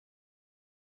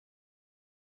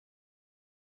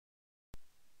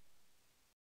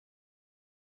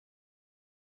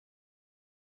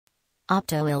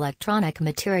Optoelectronic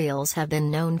materials have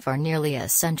been known for nearly a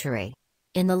century.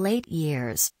 In the late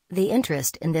years, the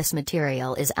interest in this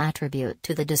material is attributed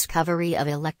to the discovery of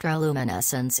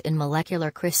electroluminescence in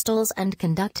molecular crystals and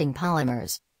conducting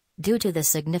polymers. Due to the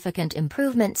significant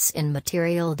improvements in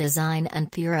material design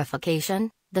and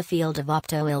purification, the field of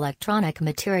optoelectronic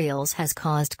materials has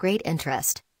caused great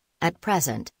interest. At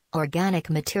present, organic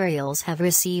materials have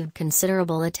received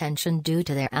considerable attention due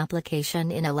to their application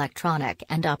in electronic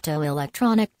and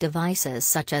optoelectronic devices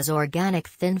such as organic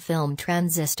thin-film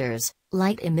transistors,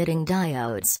 light-emitting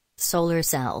diodes, solar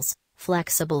cells,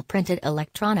 flexible printed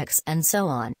electronics and so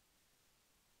on.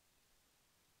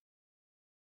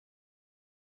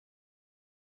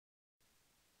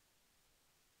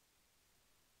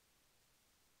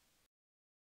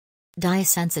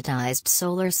 Dye-sensitized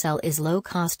solar cell is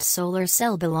low-cost solar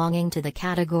cell belonging to the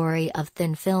category of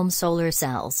thin-film solar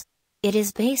cells. It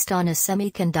is based on a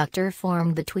semiconductor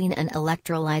formed between an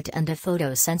electrolyte and a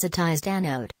photosensitized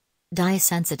anode.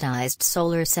 Dye-sensitized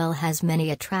solar cell has many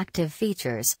attractive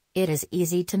features. It is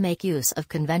easy to make use of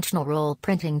conventional roll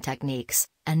printing techniques,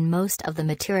 and most of the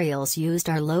materials used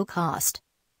are low-cost.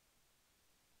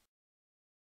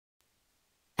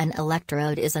 An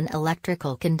electrode is an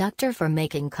electrical conductor for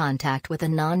making contact with a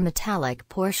non-metallic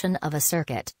portion of a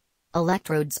circuit.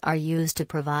 Electrodes are used to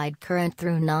provide current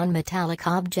through non-metallic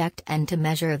object and to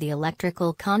measure the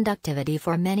electrical conductivity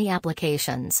for many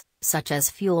applications, such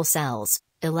as fuel cells,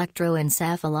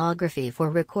 electroencephalography for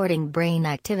recording brain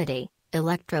activity,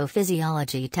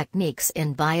 electrophysiology techniques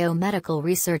in biomedical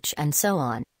research and so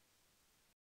on.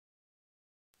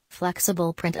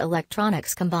 Flexible print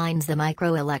electronics combines the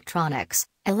microelectronics,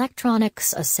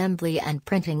 electronics assembly and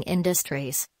printing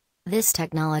industries. This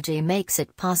technology makes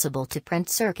it possible to print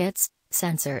circuits,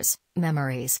 sensors,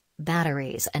 memories,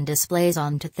 batteries and displays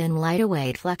onto thin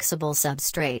lightweight flexible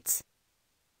substrates.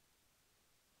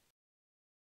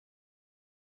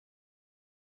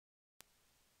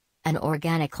 An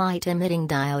organic light-emitting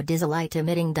diode is a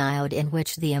light-emitting diode in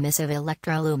which the emissive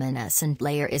electroluminescent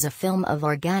layer is a film of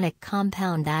organic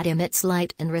compound that emits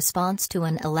light in response to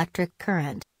an electric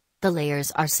current. The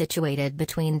layers are situated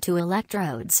between two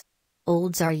electrodes.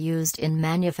 OLEDs are used in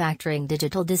manufacturing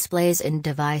digital displays in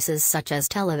devices such as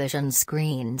television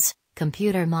screens,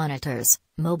 computer monitors,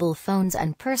 mobile phones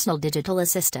and personal digital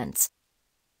assistants.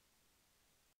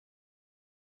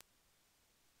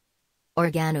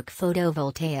 Organic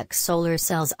photovoltaic solar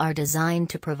cells are designed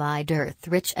to provide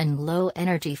earth-rich and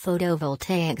low-energy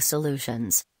photovoltaic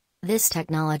solutions. This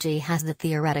technology has the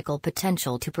theoretical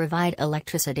potential to provide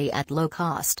electricity at low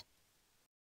cost.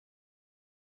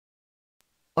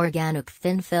 Organic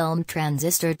thin-film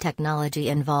transistor technology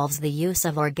involves the use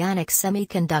of organic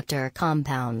semiconductor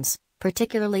compounds,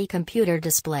 particularly computer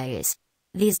displays.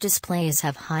 These displays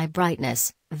have high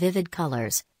brightness, vivid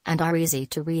colors, and are easy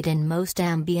to read in most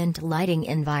ambient lighting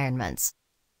environments.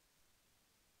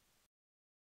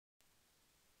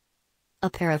 A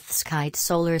perovskite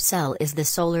solar cell is the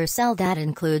solar cell that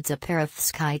includes a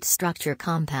perovskite structure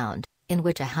compound, in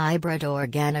which a hybrid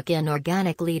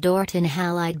organic-inorganic lead or tin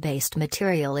halide-based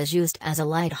material is used as a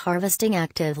light harvesting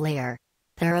active layer.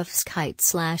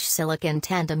 Perovskite/silicon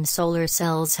tandem solar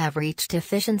cells have reached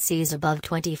efficiencies above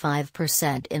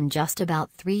 25% in just about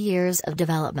 3 years of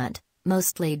development,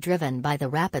 mostly driven by the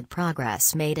rapid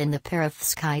progress made in the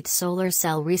perovskite solar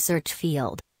cell research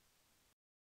field.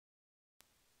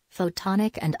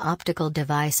 Photonic and optical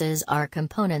devices are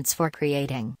components for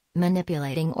creating,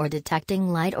 manipulating or detecting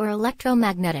light or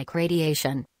electromagnetic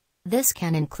radiation. This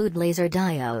can include laser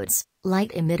diodes,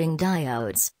 light-emitting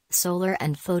diodes, solar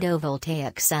and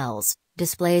photovoltaic cells,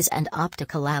 displays and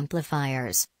optical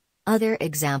amplifiers. Other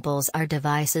examples are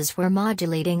devices for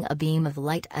modulating a beam of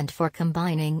light and for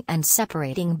combining and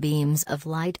separating beams of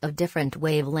light of different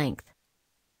wavelength.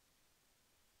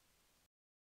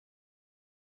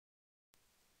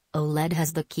 OLED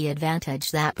has the key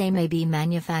advantage that they may be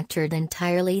manufactured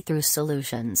entirely through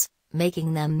solutions,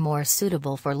 making them more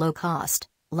suitable for low-cost,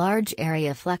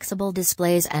 large-area flexible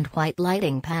displays and white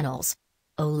lighting panels.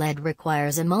 OLED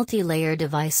requires a multi-layer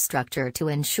device structure to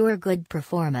ensure good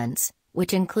performance,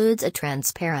 which includes a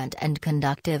transparent and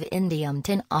conductive indium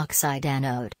tin oxide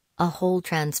anode, a hole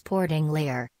transporting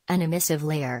layer, an emissive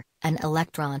layer, an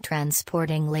electron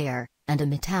transporting layer, and a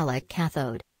metallic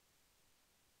cathode.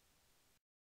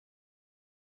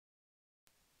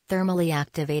 Thermally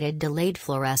activated delayed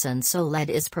fluorescence OLED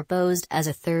is proposed as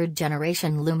a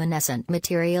third-generation luminescent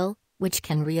material, which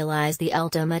can realize the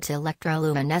ultimate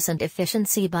electroluminescent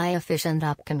efficiency by efficient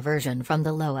up conversion from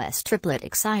the lowest triplet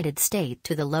excited state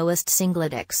to the lowest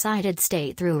singlet excited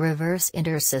state through reverse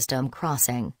intersystem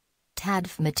crossing.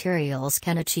 TADF materials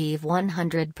can achieve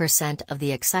 100% of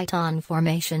the exciton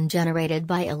formation generated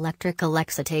by electrical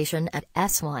excitation at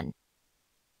S1.